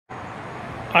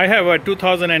I have a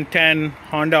 2010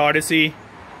 Honda Odyssey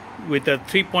with a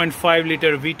 3.5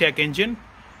 liter VTEC engine,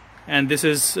 and this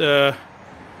is around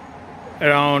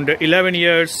 11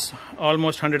 years,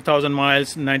 almost 100,000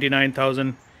 miles,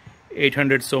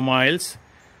 99,800 so miles,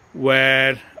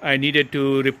 where I needed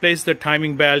to replace the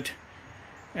timing belt.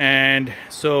 And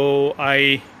so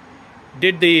I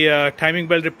did the timing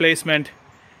belt replacement,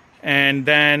 and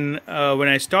then when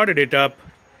I started it up,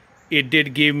 it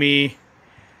did give me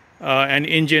an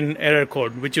engine error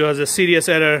code, which was a serious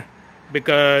error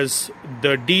because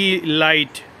the D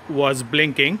light was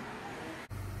blinking.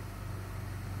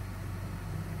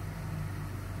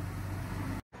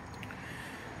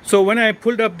 So when I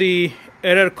pulled up the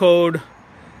error code,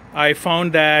 I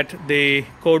found that the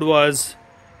code was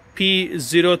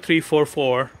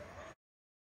P0344,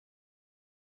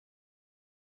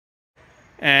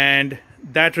 and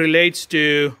that relates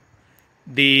to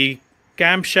the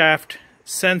camshaft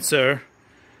sensor,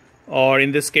 or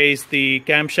in this case the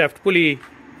camshaft pulley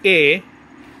A,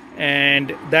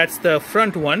 and that's the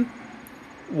front one,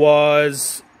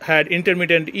 had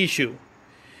intermittent issue.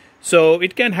 So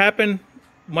it can happen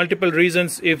multiple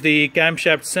reasons. If the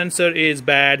camshaft sensor is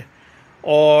bad,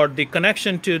 or the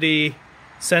connection to the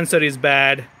sensor is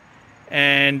bad,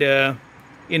 and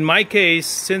in my case,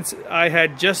 since I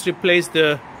had just replaced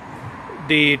the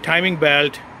timing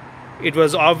belt, it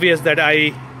was obvious that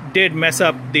I did mess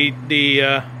up the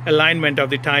alignment of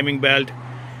the timing belt.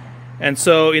 And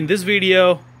so in this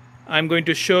video I'm going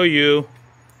to show you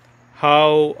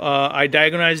how I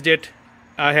diagnosed it.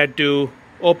 I had to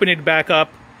open it back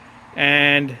up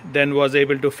and then was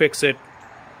able to fix it.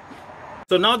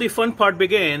 So now the fun part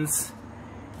begins.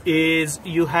 Is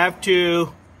you have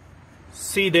to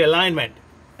see the alignment,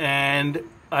 and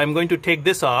I'm going to take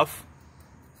this off.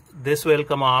 This will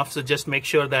come off, so just make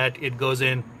sure that it goes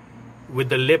in with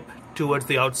the lip towards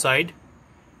the outside.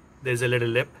 There's a little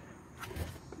lip,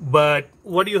 but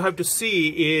what you have to see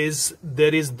is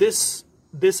there is this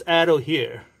arrow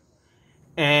here,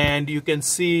 and you can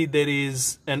see there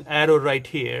is an arrow right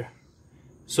here.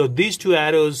 So these two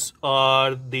arrows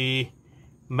are the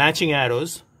matching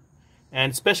arrows,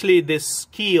 and especially this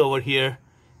key over here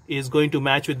is going to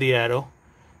match with the arrow.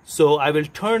 So I will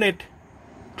turn it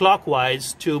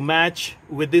clockwise to match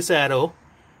with this arrow,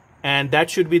 and that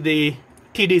should be the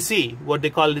TDC. What they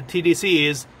call the TDC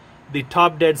is the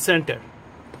top dead center.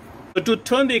 So to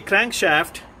turn the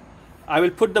crankshaft, I will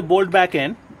put the bolt back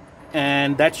in,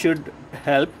 and that should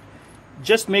help.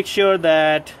 Just make sure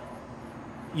that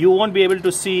you won't be able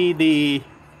to see the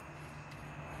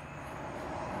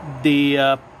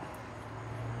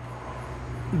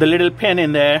little pin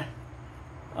in there,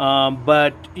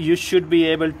 but you should be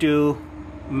able to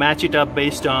match it up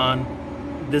based on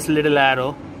this little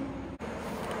arrow.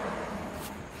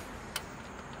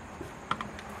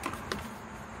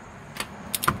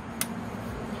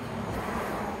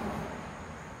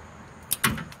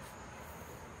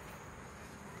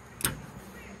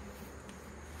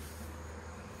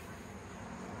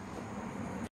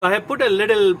 I have put a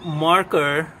little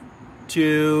marker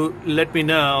to let me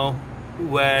know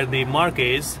where the mark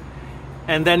is,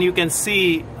 and then you can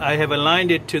see I have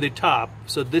aligned it to the top.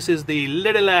 So this is the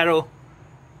little arrow.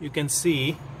 You can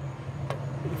see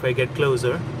if I get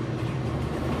closer.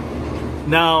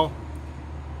 Now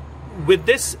with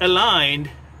this aligned,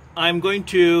 I'm going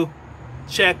to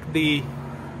check the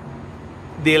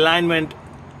alignment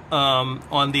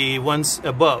on the ones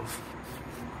above.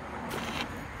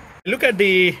 Look at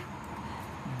the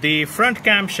front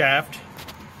camshaft,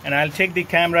 and I'll take the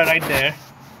camera right there.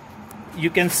 You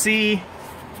can see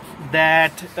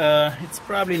that it's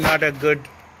probably not a good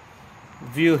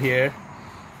view here,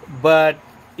 but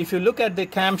if you look at the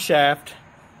camshaft,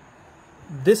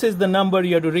 this is the number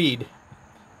you have to read,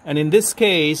 and in this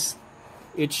case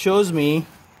it shows me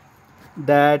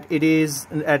that it is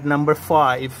at number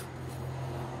 5.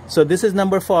 So this is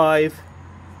number 5.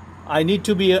 I need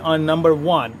to be on number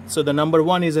 1, so the number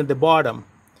 1 is at the bottom.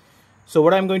 So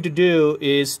what I'm going to do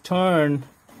is turn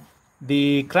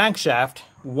the crankshaft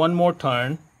one more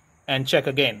turn and check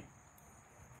again.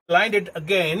 Aligned it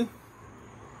again.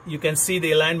 You can see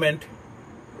the alignment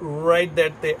right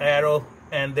at the arrow,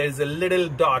 and there's a little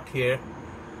dot here,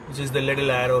 which is the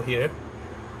little arrow here.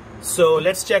 So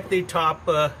let's check the top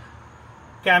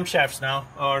camshafts now,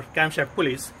 or camshaft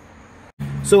pulleys.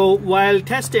 So while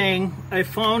testing, I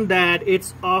found that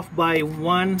it's off by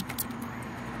one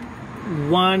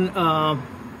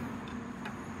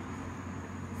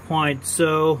point,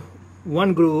 so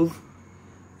one groove.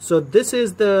 So this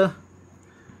is the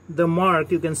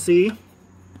mark you can see,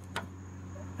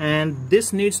 and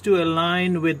this needs to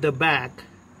align with the back,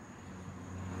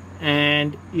 and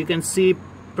and you can see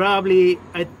probably,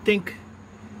 I think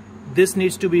this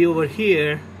needs to be over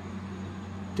here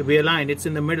to be aligned. It's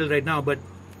in the middle right now, but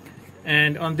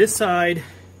and on this side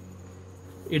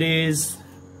it is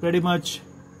pretty much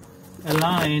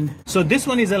aligned. So this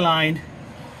one is aligned.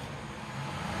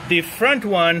 The front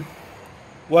one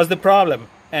was the problem,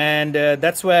 and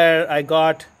that's where I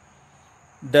got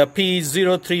the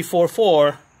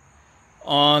P0344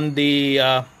 on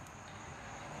the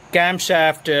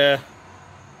camshaft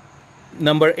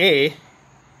number A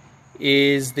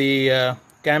is the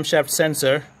camshaft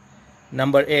sensor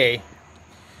number A.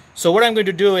 So what I'm going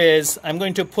to do is I'm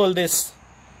going to pull this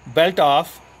belt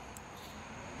off,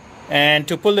 and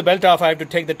to pull the belt off I have to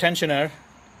take the tensioner,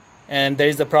 and there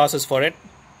is the process for it,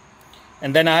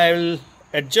 and then I will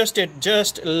adjust it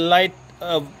just light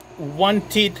one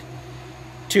teeth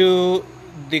to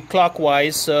the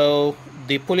clockwise, so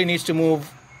the pulley needs to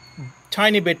move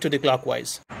tiny bit to the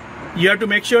clockwise. You have to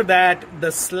make sure that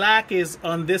the slack is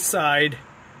on this side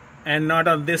and not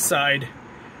on this side.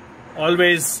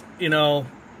 Always, you know,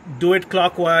 do it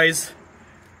clockwise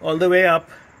all the way up,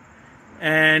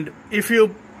 and if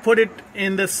you put it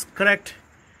in this correct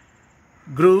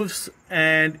grooves,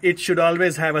 and it should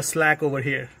always have a slack over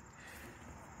here.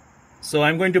 So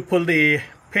I'm going to pull the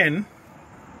pin.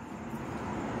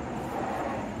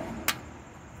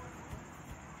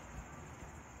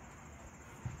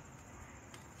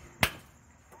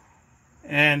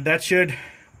 And that should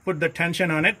put the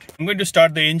tension on it. I'm going to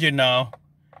start the engine now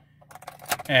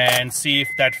and see if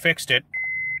that fixed it.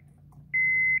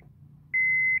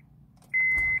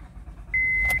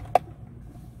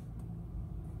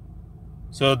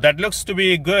 So that looks to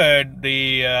be good.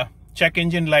 The check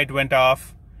engine light went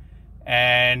off,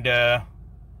 and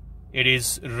it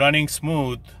is running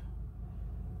smooth,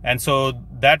 and so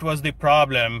that was the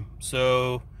problem.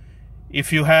 So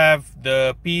if you have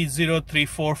the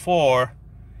P0344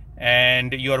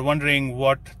 and you are wondering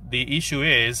what the issue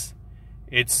is,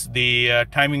 it's the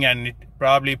timing, and it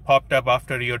probably popped up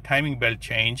after your timing belt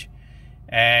change,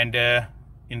 and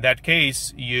in that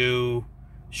case you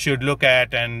should look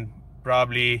at and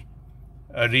probably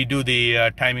redo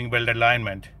the timing belt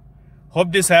alignment.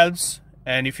 Hope this helps,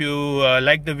 and if you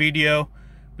like the video,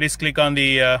 please click on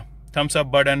the thumbs up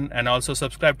button and also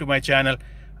subscribe to my channel.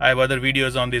 I have other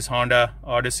videos on this Honda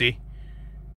Odyssey.